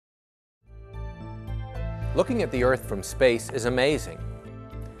Looking at the Earth from space is amazing.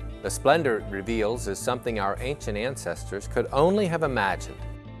 The splendor it reveals is something our ancient ancestors could only have imagined.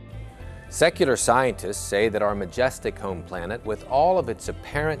 Secular scientists say that our majestic home planet, with all of its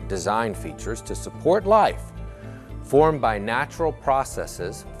apparent design features to support life, formed by natural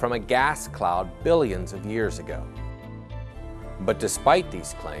processes from a gas cloud billions of years ago. But despite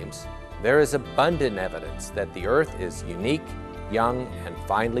these claims, there is abundant evidence that the Earth is unique, young, and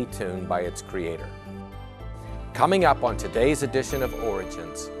finely tuned by its creator. Coming up on today's edition of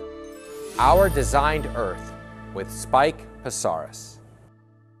Origins, Our Designed Earth with Spike Psarris.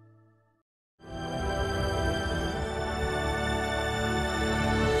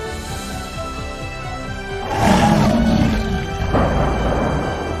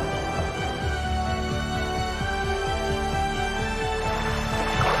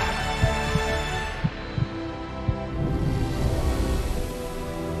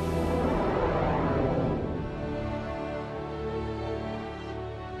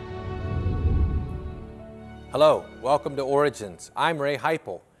 Hello, welcome to Origins. I'm Ray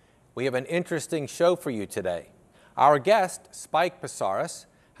Heiple. We have an interesting show for you today. Our guest, Spike Psarris,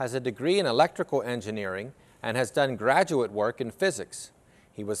 has a degree in electrical engineering and has done graduate work in physics.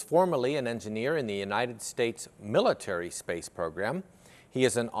 He was formerly an engineer in the United States military space program. He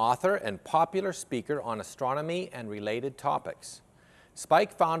is an author and popular speaker on astronomy and related topics.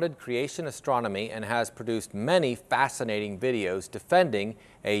 Spike founded Creation Astronomy and has produced many fascinating videos defending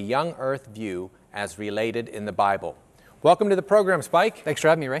a young Earth view as related in the Bible. Welcome to the program, Spike. Thanks for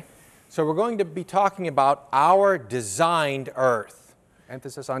having me, Ray. So we're going to be talking about our designed Earth.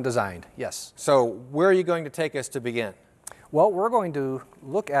 Emphasis on designed, yes. So where are you going to take us to begin? Well, we're going to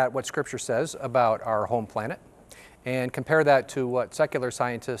look at what Scripture says about our home planet and compare that to what secular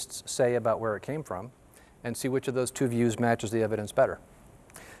scientists say about where it came from and see which of those two views matches the evidence better.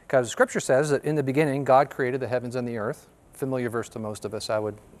 Because Scripture says that in the beginning, God created the heavens and the earth. Familiar verse to most of us, I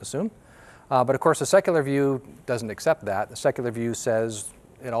would assume. But of course, the secular view doesn't accept that. The secular view says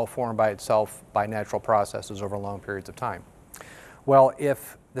it all formed by itself by natural processes over long periods of time. Well,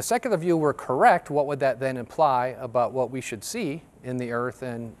 if the secular view were correct, what would that then imply about what we should see in the Earth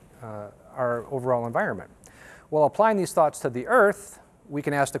and our overall environment? Well, applying these thoughts to the Earth, we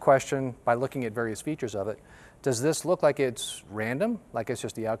can ask the question by looking at various features of it. Does this look like it's random, like it's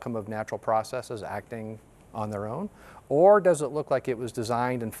just the outcome of natural processes acting on their own? Or does it look like it was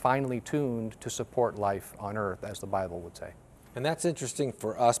designed and finely tuned to support life on Earth, as the Bible would say? And that's interesting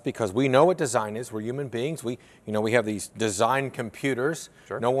for us because we know what design is. We're human beings. We have these design computers.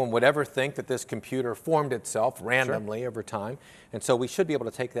 Sure. No one would ever think that this computer formed itself randomly over time. And so we should be able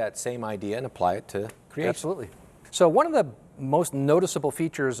to take that same idea and apply it to creation. Absolutely. So one of the most noticeable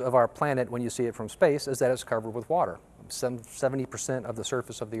features of our planet when you see it from space is that it's covered with water. 70% of the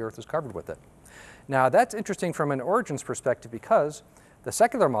surface of the Earth is covered with it. Now that's interesting from an origins perspective because the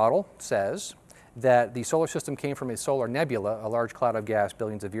secular model says that the solar system came from a solar nebula, a large cloud of gas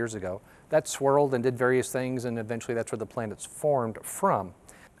billions of years ago, that swirled and did various things, and eventually that's where the planets formed from.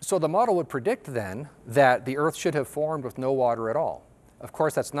 So the model would predict then that the Earth should have formed with no water at all. Of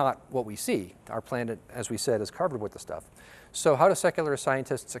course, that's not what we see. Our planet, as we said, is covered with the stuff. So how do secular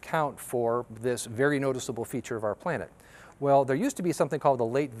scientists account for this very noticeable feature of our planet? Well, there used to be something called the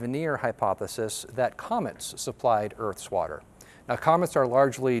late Veneer hypothesis that comets supplied Earth's water. Now, comets are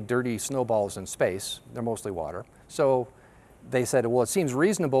largely dirty snowballs in space. They're mostly water. So they said, well, it seems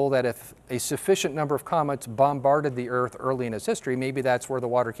reasonable that if a sufficient number of comets bombarded the Earth early in its history, maybe that's where the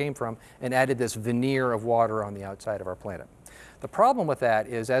water came from and added this veneer of water on the outside of our planet. The problem with that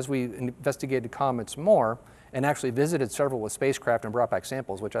is as we investigated comets more and actually visited several with spacecraft and brought back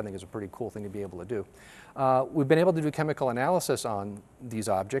samples, which I think is a pretty cool thing to be able to do, we've been able to do chemical analysis on these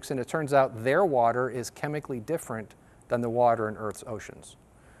objects, and it turns out their water is chemically different than the water in Earth's oceans,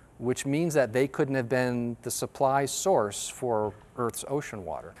 which means that they couldn't have been the supply source for Earth's ocean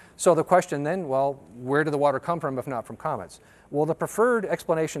water. So the question then, well, where did the water come from if not from comets? Well, the preferred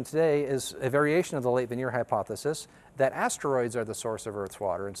explanation today is a variation of the late Veneer hypothesis that asteroids are the source of Earth's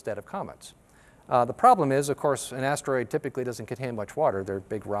water instead of comets. The problem is, of course, an asteroid typically doesn't contain much water. They're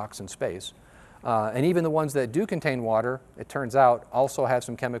big rocks in space. And even the ones that do contain water, it turns out, also have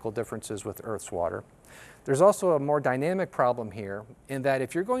some chemical differences with Earth's water. There's also a more dynamic problem here in that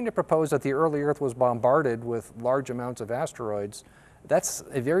if you're going to propose that the early Earth was bombarded with large amounts of asteroids, that's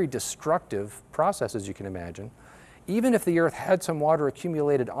a very destructive process, as you can imagine. Even if the Earth had some water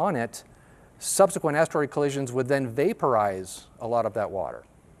accumulated on it, subsequent asteroid collisions would then vaporize a lot of that water.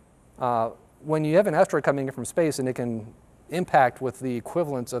 When you have an asteroid coming in from space and it can impact with the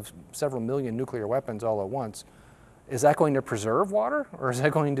equivalence of several million nuclear weapons all at once, is that going to preserve water, or is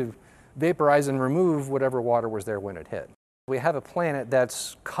that going to vaporize and remove whatever water was there when it hit. We have a planet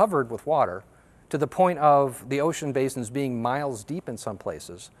that's covered with water to the point of the ocean basins being miles deep in some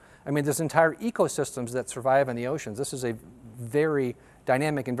places. I mean, there's entire ecosystems that survive in the oceans. This is a very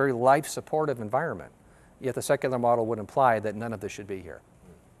dynamic and very life-supportive environment. Yet the secular model would imply that none of this should be here.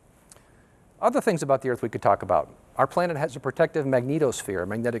 Other things about the Earth we could talk about. Our planet has a protective magnetosphere, a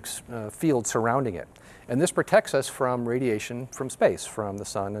magnetic field surrounding it. And this protects us from radiation from space, from the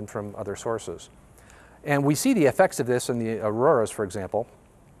sun and from other sources. And we see the effects of this in the auroras, for example,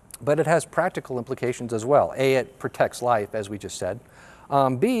 but it has practical implications as well. A, it protects life, as we just said.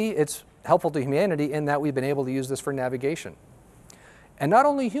 B, it's helpful to humanity in that we've been able to use this for navigation. And not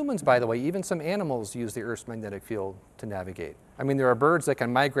only humans, by the way, even some animals use the Earth's magnetic field to navigate. I mean, there are birds that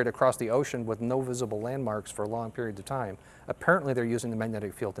can migrate across the ocean with no visible landmarks for long periods of time. Apparently, they're using the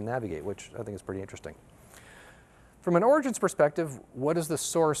magnetic field to navigate, which I think is pretty interesting. From an origins perspective, what is the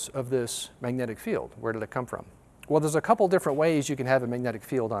source of this magnetic field? Where did it come from? Well, there's a couple different ways you can have a magnetic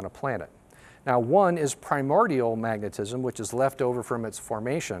field on a planet. Now, one is primordial magnetism, which is left over from its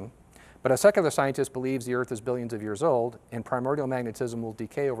formation. But a secular scientist believes the Earth is billions of years old, and primordial magnetism will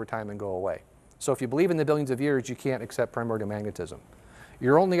decay over time and go away. So if you believe in the billions of years, you can't accept primordial magnetism.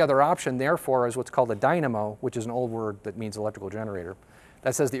 Your only other option, therefore, is what's called a dynamo, which is an old word that means electrical generator.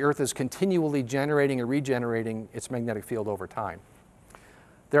 That says the Earth is continually generating or regenerating its magnetic field over time.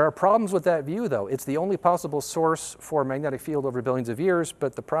 There are problems with that view, though. It's the only possible source for a magnetic field over billions of years,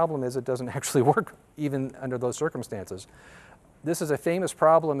 but the problem is it doesn't actually work even under those circumstances. This is a famous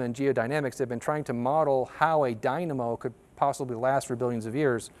problem in geodynamics. They've been trying to model how a dynamo could possibly last for billions of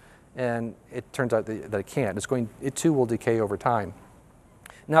years, and it turns out that it can't. It too will decay over time.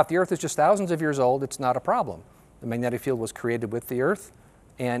 Now, if the Earth is just thousands of years old, it's not a problem. The magnetic field was created with the Earth,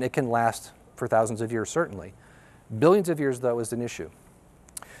 and it can last for thousands of years, certainly. Billions of years, though, is an issue.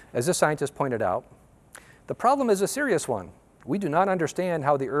 As this scientist pointed out, the problem is a serious one. We do not understand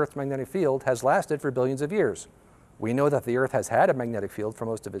how the Earth's magnetic field has lasted for billions of years. We know that the Earth has had a magnetic field for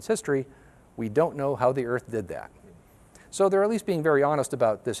most of its history. We don't know how the Earth did that. So they're at least being very honest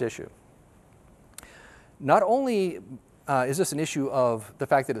about this issue. Not only is this an issue of the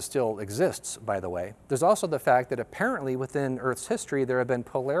fact that it still exists, by the way, there's also the fact that apparently within Earth's history there have been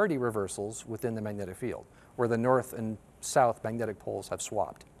polarity reversals within the magnetic field, where the north and south magnetic poles have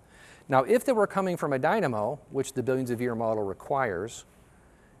swapped. Now, if they were coming from a dynamo, which the billions of year model requires,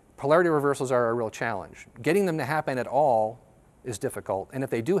 polarity reversals are a real challenge. Getting them to happen at all is difficult, and if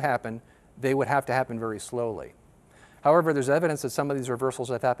they do happen, they would have to happen very slowly. However, there's evidence that some of these reversals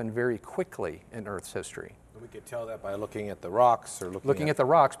have happened very quickly in Earth's history. We could tell that by looking at the rocks or looking at the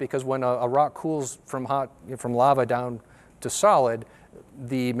rocks, because when a rock cools from lava down to solid,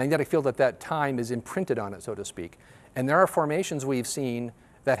 the magnetic field at that time is imprinted on it, so to speak. And there are formations we've seen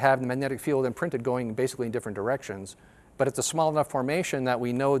that have the magnetic field imprinted going basically in different directions. But it's a small enough formation that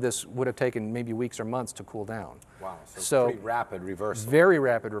we know this would have taken maybe weeks or months to cool down. Wow, so pretty rapid reversal. Very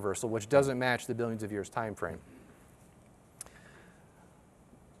rapid reversal, which doesn't match the billions of years time frame.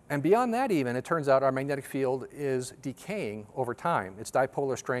 And beyond that even, it turns out our magnetic field is decaying over time. Its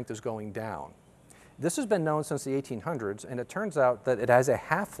dipolar strength is going down. This has been known since the 1800s, and it turns out that it has a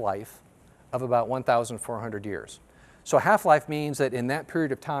half-life of about 1,400 years. So half-life means that in that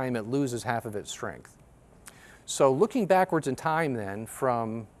period of time, it loses half of its strength. So looking backwards in time then,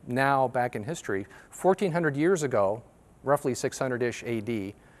 from now back in history, 1,400 years ago, roughly 600-ish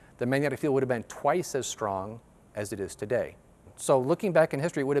AD, the magnetic field would have been twice as strong as it is today. So looking back in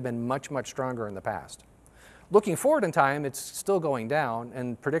history, it would have been much, much stronger in the past. Looking forward in time, it's still going down,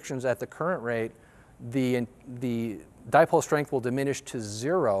 and predictions at the current rate, the dipole strength will diminish to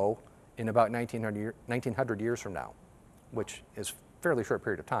 0 in about 1900 years from now, which is a fairly short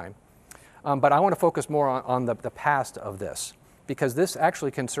period of time. But I want to focus more on the past of this, because this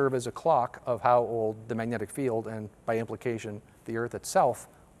actually can serve as a clock of how old the magnetic field and, by implication, the Earth itself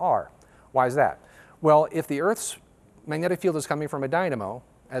are. Why is that? Well, if the Earth's magnetic field is coming from a dynamo,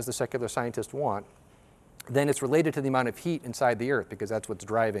 as the secular scientists want, then it's related to the amount of heat inside the Earth, because that's what's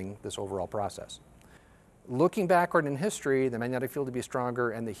driving this overall process. Looking backward in history, the magnetic field would be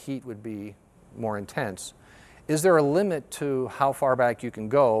stronger and the heat would be more intense. Is there a limit to how far back you can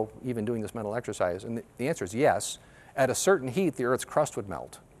go, even doing this mental exercise? And the answer is yes. At a certain heat, the Earth's crust would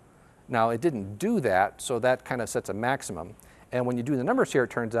melt. Now, it didn't do that, so that kind of sets a maximum. And when you do the numbers here, it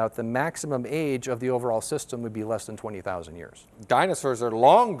turns out the maximum age of the overall system would be less than 20,000 years. Dinosaurs are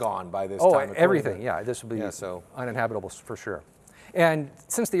long gone by this time. Oh, everything, yeah. This would be uninhabitable for sure. And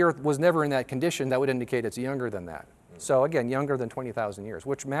since the Earth was never in that condition, that would indicate it's younger than that. So again, younger than 20,000 years,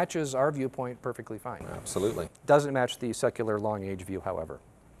 which matches our viewpoint perfectly fine. Absolutely. Doesn't match the secular long age view, however.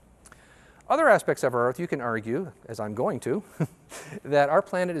 Other aspects of our Earth, you can argue, as I'm going to, that our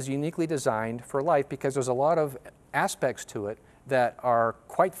planet is uniquely designed for life because there's a lot of aspects to it that are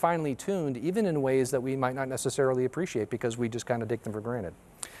quite finely tuned, even in ways that we might not necessarily appreciate because we just kind of take them for granted.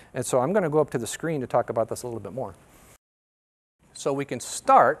 And so I'm going to go up to the screen to talk about this a little bit more. So we can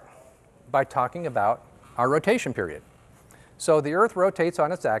start by talking about our rotation period. So the Earth rotates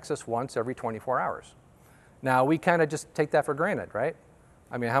on its axis once every 24 hours. Now, we kind of just take that for granted, right?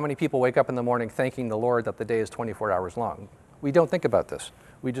 I mean, how many people wake up in the morning thanking the Lord that the day is 24 hours long? We don't think about this.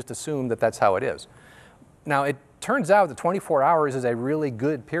 We just assume that that's how it is. Now, it turns out that 24 hours is a really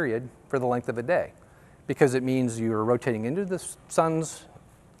good period for the length of a day because it means you're rotating into the sun's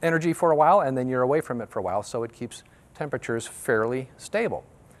energy for a while and then you're away from it for a while, so it keeps temperatures fairly stable.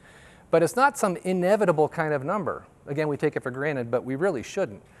 But it's not some inevitable kind of number. Again, we take it for granted, but we really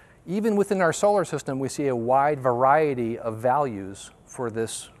shouldn't. Even within our solar system, we see a wide variety of values for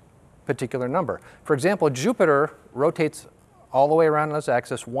this particular number. For example, Jupiter rotates all the way around on its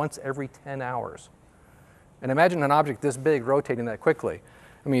axis once every 10 hours. And imagine an object this big rotating that quickly.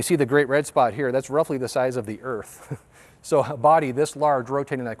 I mean, you see the great red spot here, that's roughly the size of the Earth. So a body this large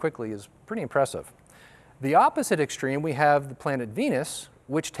rotating that quickly is pretty impressive. The opposite extreme, we have the planet Venus,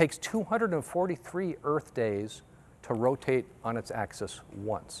 which takes 243 Earth days to rotate on its axis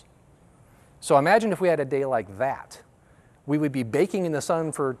once. So imagine if we had a day like that. We would be baking in the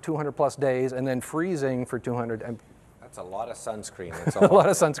sun for 200 plus days and then freezing for 200. That's a lot of sunscreen. That's a lot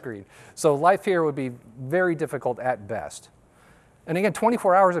of sunscreen. So life here would be very difficult at best. And again,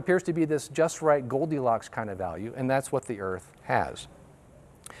 24 hours appears to be this just right Goldilocks kind of value, and that's what the Earth has.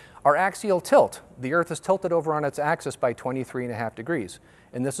 Our axial tilt, the Earth is tilted over on its axis by 23.5 degrees.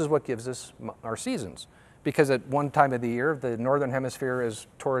 And this is what gives us our seasons. Because at one time of the year, the northern hemisphere is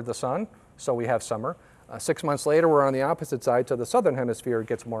toward the sun, so we have summer. 6 months later, we're on the opposite side, so the southern hemisphere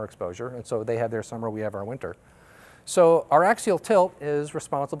gets more exposure, and so they have their summer, we have our winter. So our axial tilt is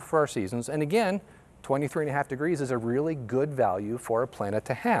responsible for our seasons, and again, 23.5 degrees is a really good value for a planet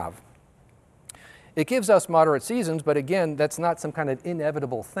to have. It gives us moderate seasons, but again, that's not some kind of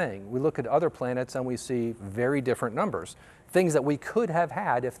inevitable thing. We look at other planets and we see very different numbers, things that we could have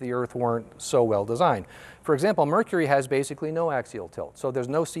had if the Earth weren't so well designed. For example, Mercury has basically no axial tilt, so there's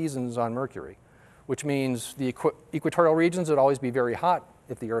no seasons on Mercury, which means the equatorial regions would always be very hot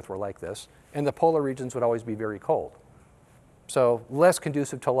if the Earth were like this, and the polar regions would always be very cold. So less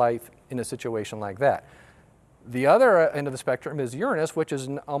conducive to life in a situation like that. The other end of the spectrum is Uranus, which is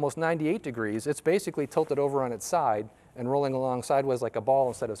almost 98 degrees. It's basically tilted over on its side and rolling along sideways like a ball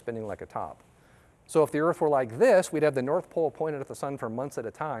instead of spinning like a top. So if the Earth were like this, we'd have the North Pole pointed at the sun for months at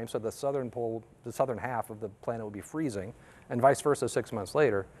a time, so the southern pole, the southern half of the planet would be freezing, and vice versa 6 months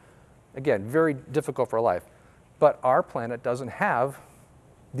later. Again, very difficult for life. But our planet doesn't have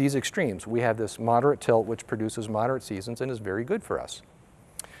these extremes. We have this moderate tilt, which produces moderate seasons and is very good for us.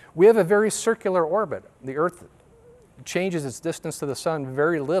 We have a very circular orbit. The Earth changes its distance to the sun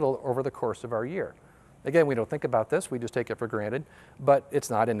very little over the course of our year. Again, we don't think about this, we just take it for granted, but it's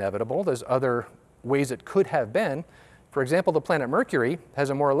not inevitable. There's other ways it could have been. For example, the planet Mercury has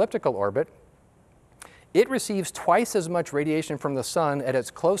a more elliptical orbit. It receives twice as much radiation from the sun at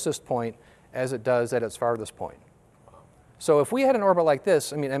its closest point as it does at its farthest point. So if we had an orbit like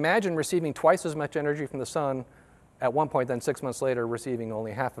this, I mean, imagine receiving twice as much energy from the sun at one point, then 6 months later receiving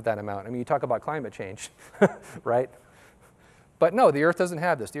only half of that amount. I mean, you talk about climate change, right? But no, the Earth doesn't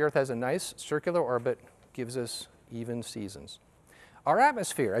have this. The Earth has a nice circular orbit, gives us even seasons. Our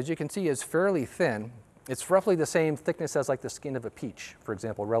atmosphere, as you can see, is fairly thin. It's roughly the same thickness as like the skin of a peach, for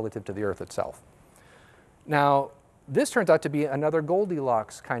example, relative to the Earth itself. Now, this turns out to be another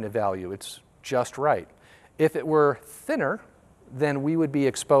Goldilocks kind of value. It's just right. If it were thinner, then we would be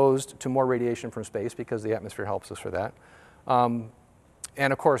exposed to more radiation from space because the atmosphere helps us for that.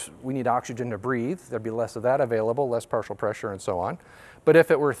 And of course, we need oxygen to breathe. There'd be less of that available, less partial pressure and so on. But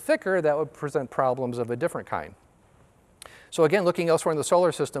if it were thicker, that would present problems of a different kind. So again, looking elsewhere in the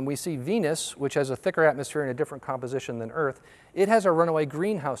solar system, we see Venus, which has a thicker atmosphere and a different composition than Earth. It has a runaway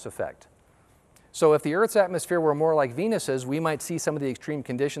greenhouse effect. So if the Earth's atmosphere were more like Venus's, we might see some of the extreme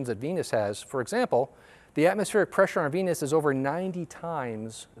conditions that Venus has. For example, the atmospheric pressure on Venus is over 90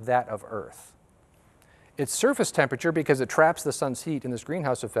 times that of Earth. Its surface temperature, because it traps the sun's heat in this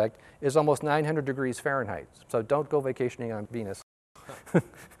greenhouse effect, is almost 900 degrees Fahrenheit. So don't go vacationing on Venus.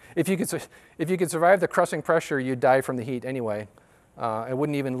 If you could survive the crushing pressure, you'd die from the heat anyway. And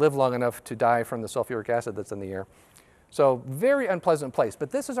wouldn't even live long enough to die from the sulfuric acid that's in the air. So very unpleasant place.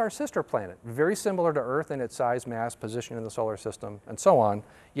 But this is our sister planet, very similar to Earth in its size, mass, position in the solar system, and so on,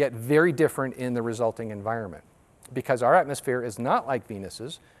 yet very different in the resulting environment. Because our atmosphere is not like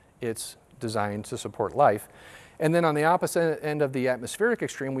Venus's, it's designed to support life. And then on the opposite end of the atmospheric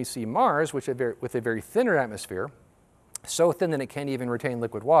extreme, we see Mars, which with a very thinner atmosphere, so thin that it can't even retain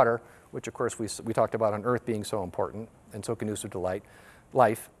liquid water, which of course we talked about on Earth being so important and so conducive to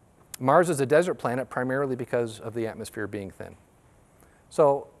life. Mars is a desert planet primarily because of the atmosphere being thin.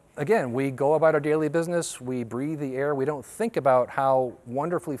 So again, we go about our daily business, we breathe the air, we don't think about how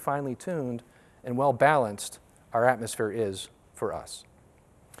wonderfully finely tuned and well balanced our atmosphere is for us.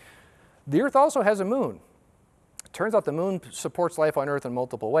 The Earth also has a moon. It turns out the moon supports life on Earth in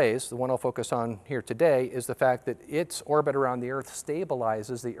multiple ways. The one I'll focus on here today is the fact that its orbit around the Earth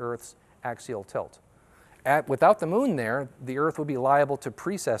stabilizes the Earth's axial tilt. Without the moon there, the Earth would be liable to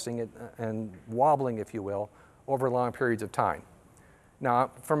precessing it and wobbling, if you will, over long periods of time.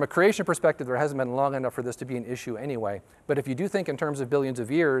 Now, from a creation perspective, there hasn't been long enough for this to be an issue anyway, but if you do think in terms of billions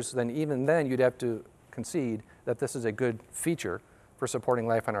of years, then even then you'd have to concede that this is a good feature for supporting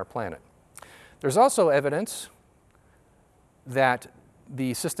life on our planet. There's also evidence that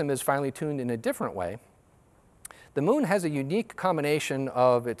the system is finely tuned in a different way. The moon has a unique combination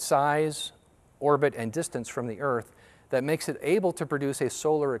of its size, orbit, and distance from the Earth that makes it able to produce a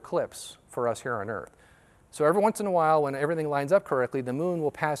solar eclipse for us here on Earth. So every once in a while, when everything lines up correctly, the moon will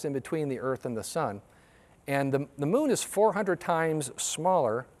pass in between the Earth and the sun. And the moon is 400 times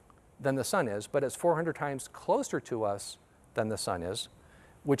smaller than the sun is, but it's 400 times closer to us than the sun is,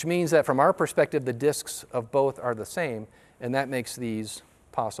 which means that from our perspective, the disks of both are the same, and that makes these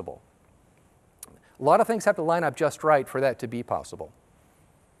possible. A lot of things have to line up just right for that to be possible.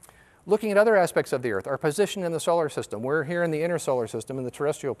 Looking at other aspects of the Earth, our position in the solar system, we're here in the inner solar system, in the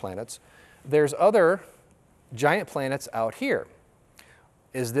terrestrial planets. There's other giant planets out here.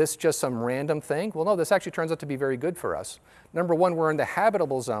 Is this just some random thing? Well, no, this actually turns out to be very good for us. Number one, we're in the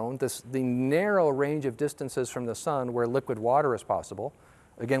habitable zone, the narrow range of distances from the sun where liquid water is possible.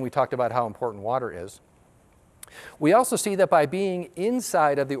 Again, we talked about how important water is. We also see that by being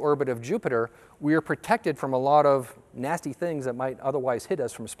inside of the orbit of Jupiter, we are protected from a lot of nasty things that might otherwise hit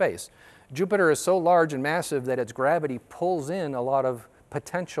us from space. Jupiter is so large and massive that its gravity pulls in a lot of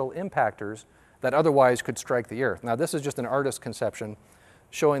potential impactors that otherwise could strike the Earth. Now, this is just an artist's conception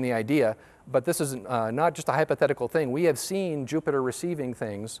showing the idea, but this is not just a hypothetical thing. We have seen Jupiter receiving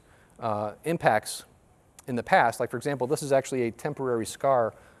things, impacts in the past. Like, for example, this is actually a temporary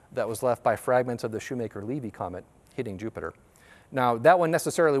scar that was left by fragments of the Shoemaker-Levy comet hitting Jupiter. Now, that one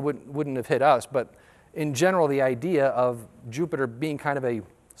necessarily wouldn't have hit us, but in general, the idea of Jupiter being kind of a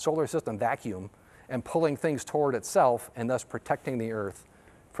solar system vacuum and pulling things toward itself and thus protecting the Earth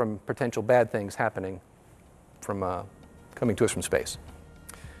from potential bad things happening from coming to us from space.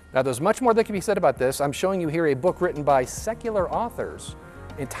 Now, there's much more that can be said about this. I'm showing you here a book written by secular authors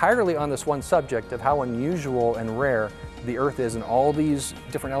entirely on this one subject of how unusual and rare the Earth is and all these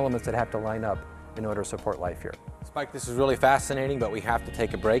different elements that have to line up in order to support life here. Spike, this is really fascinating, but we have to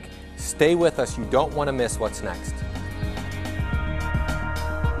take a break. Stay with us. You don't want to miss what's next.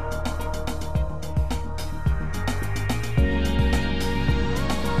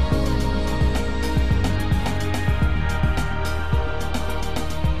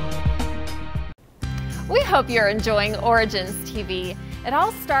 We hope you're enjoying Origins TV. It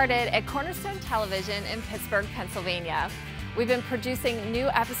all started at Cornerstone Television in Pittsburgh, Pennsylvania. We've been producing new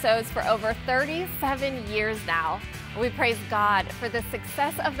episodes for over 37 years now. We praise God for the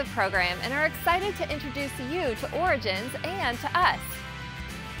success of the program and are excited to introduce you to Origins and to us.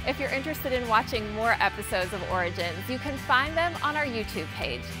 If you're interested in watching more episodes of Origins, you can find them on our YouTube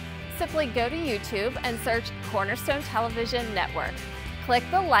page. Simply go to YouTube and search Cornerstone Television Network. Click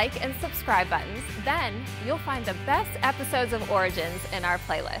the like and subscribe buttons, then you'll find the best episodes of Origins in our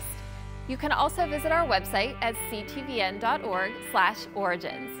playlist. You can also visit our website at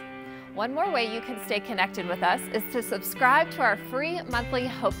ctvn.org/origins. One more way you can stay connected with us is to subscribe to our free monthly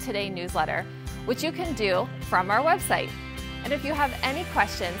Hope Today newsletter, which you can do from our website. And if you have any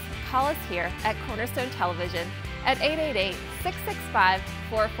questions, call us here at Cornerstone Television at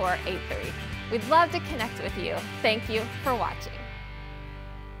 888-665-4483. We'd love to connect with you. Thank you for watching.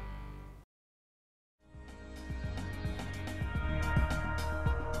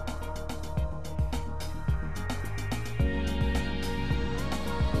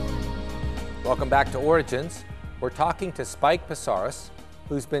 Welcome back to Origins. We're talking to Spike Psarris,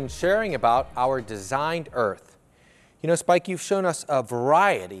 who's been sharing about our designed Earth. You know, Spike, you've shown us a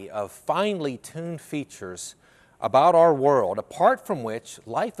variety of finely tuned features about our world, apart from which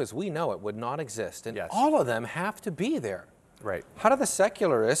life as we know it would not exist. And yes, all of them have to be there. Right. How do the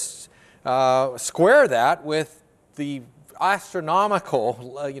secularists square that with the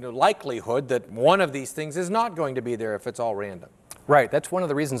astronomical likelihood that one of these things is not going to be there if it's all random? Right, that's one of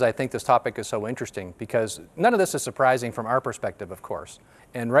the reasons I think this topic is so interesting, because none of this is surprising from our perspective, of course.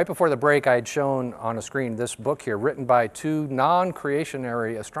 And right before the break, I had shown on a screen this book here written by two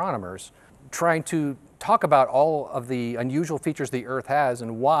non-creationary astronomers trying to talk about all of the unusual features the Earth has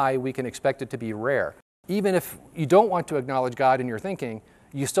and why we can expect it to be rare. Even if you don't want to acknowledge God in your thinking,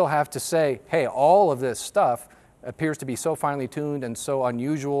 you still have to say, hey, all of this stuff appears to be so finely tuned and so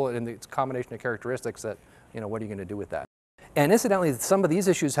unusual in its combination of characteristics that, what are you going to do with that? And incidentally, some of these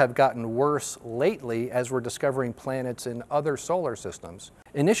issues have gotten worse lately as we're discovering planets in other solar systems.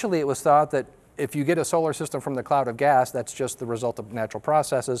 Initially, it was thought that if you get a solar system from the cloud of gas, that's just the result of natural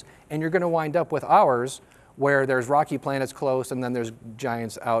processes, and you're going to wind up with ours, where there's rocky planets close and then there's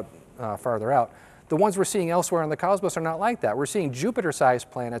giants out farther out. The ones we're seeing elsewhere in the cosmos are not like that. We're seeing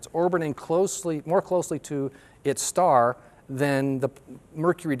Jupiter-sized planets orbiting more closely to its star than the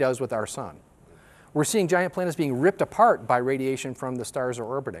Mercury does with our sun. We're seeing giant planets being ripped apart by radiation from the stars are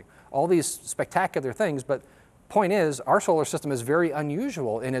orbiting. All these spectacular things, but point is, our solar system is very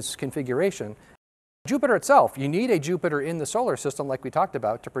unusual in its configuration. Jupiter itself, you need a Jupiter in the solar system, like we talked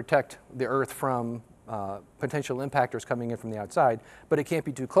about, to protect the Earth from potential impactors coming in from the outside, but it can't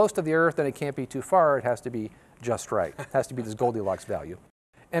be too close to the Earth and it can't be too far. It has to be just right. It has to be this Goldilocks value.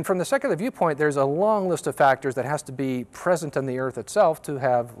 And from the secular viewpoint, there's a long list of factors that has to be present on the Earth itself to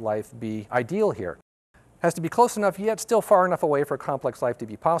have life be ideal here. It has to be close enough, yet still far enough away for complex life to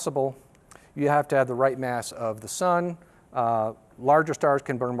be possible. You have to have the right mass of the sun. Larger stars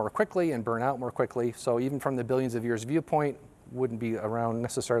can burn more quickly and burn out more quickly, so even from the billions of years viewpoint, wouldn't be around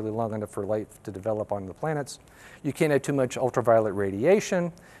necessarily long enough for life to develop on the planets. You can't have too much ultraviolet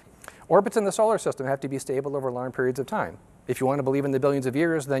radiation. Orbits in the solar system have to be stable over long periods of time. If you want to believe in the billions of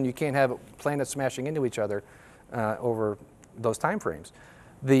years, then you can't have planets smashing into each other over those time frames.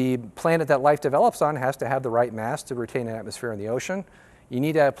 The planet that life develops on has to have the right mass to retain an atmosphere in the ocean. You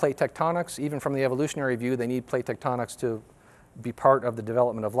need to have plate tectonics. Even from the evolutionary view, they need plate tectonics to be part of the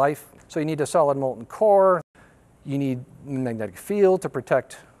development of life. So you need a solid molten core. You need a magnetic field to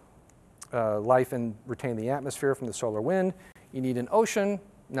protect life and retain the atmosphere from the solar wind. You need an ocean,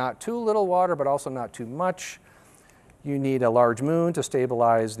 not too little water, but also not too much. You need a large moon to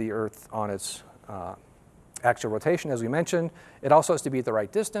stabilize the Earth on its axial rotation, as we mentioned. It also has to be at the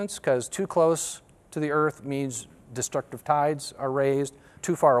right distance, because too close to the Earth means destructive tides are raised.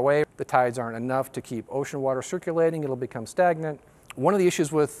 Too far away, the tides aren't enough to keep ocean water circulating. It'll become stagnant. One of the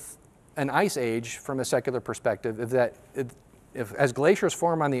issues with an ice age from a secular perspective is that as glaciers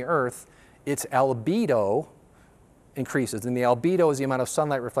form on the Earth, its albedo increases, and the albedo is the amount of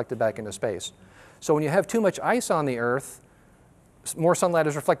sunlight reflected back into space. So when you have too much ice on the Earth, more sunlight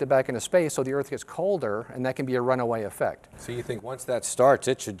is reflected back into space, so the Earth gets colder, and that can be a runaway effect. So you think once that starts,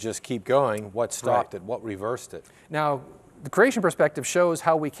 it should just keep going. What stopped it? What reversed it? Now, the creation perspective shows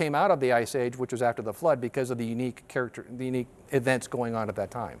how we came out of the Ice Age, which was after the flood, because of the unique events going on at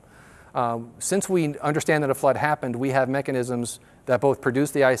that time. Since we understand that a flood happened, we have mechanisms that both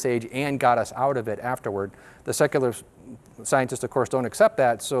produced the Ice Age and got us out of it afterward. The secular scientists, of course, don't accept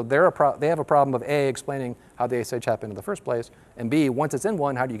that, so they have a problem of A, explaining how the Ice Age happened in the first place, and B, once it's in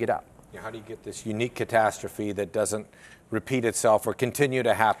one, how do you get out? Yeah, how do you get this unique catastrophe that doesn't repeat itself or continue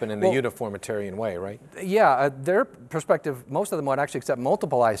to happen in the uniformitarian way, right? Yeah, their perspective, most of them would actually accept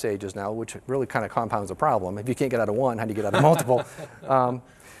multiple Ice Ages now, which really kind of compounds the problem. If you can't get out of one, how do you get out of multiple?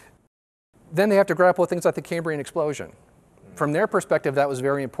 Then they have to grapple with things like the Cambrian explosion. From their perspective, that was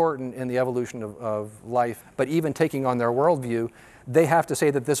very important in the evolution of life, but even taking on their worldview, they have to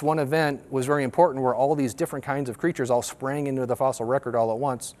say that this one event was very important where all these different kinds of creatures all sprang into the fossil record all at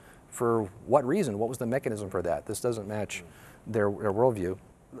once. For what reason? What was the mechanism for that? This doesn't match their worldview.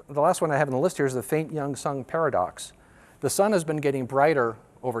 The last one I have on the list here is the faint young sun paradox. The sun has been getting brighter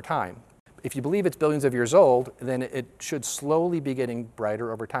over time. If you believe it's billions of years old, then it should slowly be getting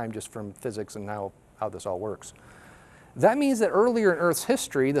brighter over time just from physics and how this all works. That means that earlier in Earth's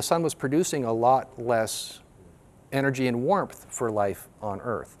history, the sun was producing a lot less energy and warmth for life on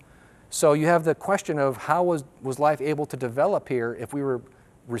Earth. So you have the question of how was life able to develop here if we were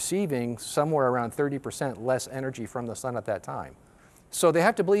receiving somewhere around 30% less energy from the sun at that time. So they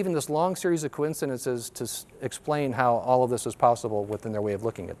have to believe in this long series of coincidences to explain how all of this is possible within their way of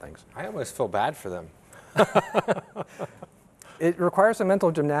looking at things. I almost feel bad for them. It requires some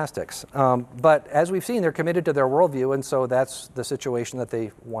mental gymnastics, but as we've seen, they're committed to their worldview, and so that's the situation that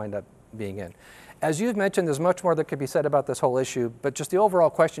they wind up being in. As you've mentioned, there's much more that could be said about this whole issue, but just the overall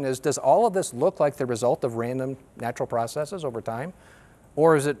question is, does all of this look like the result of random natural processes over time?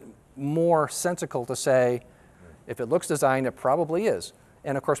 Or is it more sensical to say, if it looks designed, it probably is?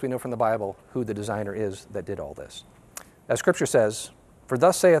 And of course, we know from the Bible who the designer is that did all this. As Scripture says, "For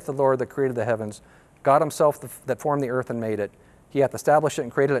thus saith the Lord that created the heavens, God himself that formed the earth and made it. He hath established it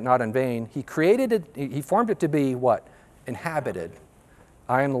and created it not in vain. He created it, he formed it to be" what? "Inhabited.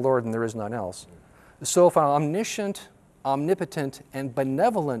 I am the Lord and there is none else." So if an omniscient, omnipotent, and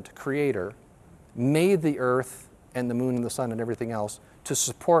benevolent creator made the earth and the moon and the sun and everything else to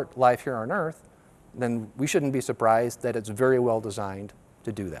support life here on earth, then we shouldn't be surprised that it's very well designed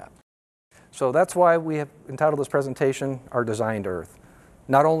to do that. So that's why we have entitled this presentation, Our Designed Earth.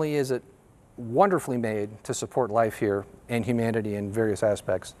 Not only is it wonderfully made to support life here and humanity in various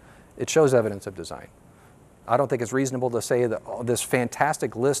aspects, it shows evidence of design. I don't think it's reasonable to say that this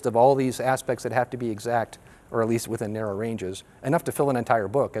fantastic list of all these aspects that have to be exact, or at least within narrow ranges, enough to fill an entire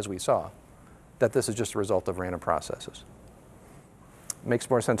book, as we saw, that this is just a result of random processes. It makes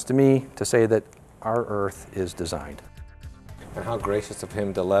more sense to me to say that our Earth is designed. And how gracious of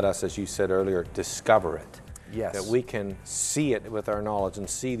him to let us, as you said earlier, discover it. Yes. That we can see it with our knowledge and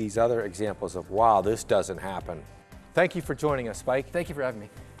see these other examples of, wow, this doesn't happen. Thank you for joining us, Spike. Thank you for having me.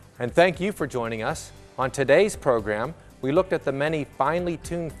 And thank you for joining us. On today's program, we looked at the many finely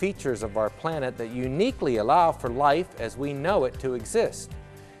tuned features of our planet that uniquely allow for life as we know it to exist.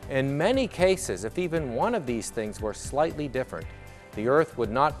 In many cases, if even one of these things were slightly different, the Earth would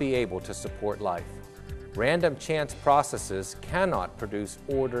not be able to support life. Random chance processes cannot produce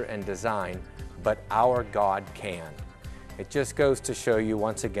order and design, but our God can. It just goes to show you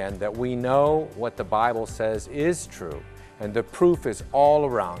once again that we know what the Bible says is true, and the proof is all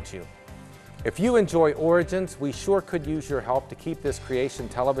around you. If you enjoy Origins, we sure could use your help to keep this creation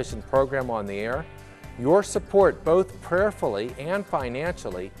television program on the air. Your support, both prayerfully and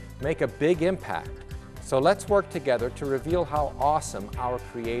financially, make a big impact. So let's work together to reveal how awesome our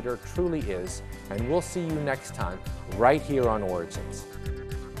Creator truly is, and we'll see you next time right here on Origins.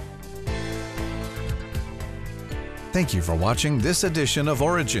 Thank you for watching this edition of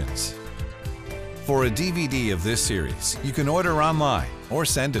Origins. For a DVD of this series, you can order online or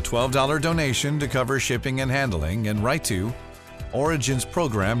send a $12 donation to cover shipping and handling and write to Origins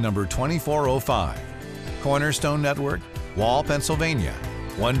Program Number 2405, Cornerstone Network, Wall, Pennsylvania,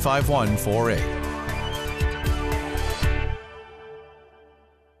 15148.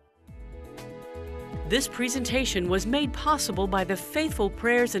 This presentation was made possible by the faithful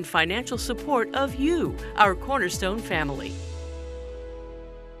prayers and financial support of you, our Cornerstone family.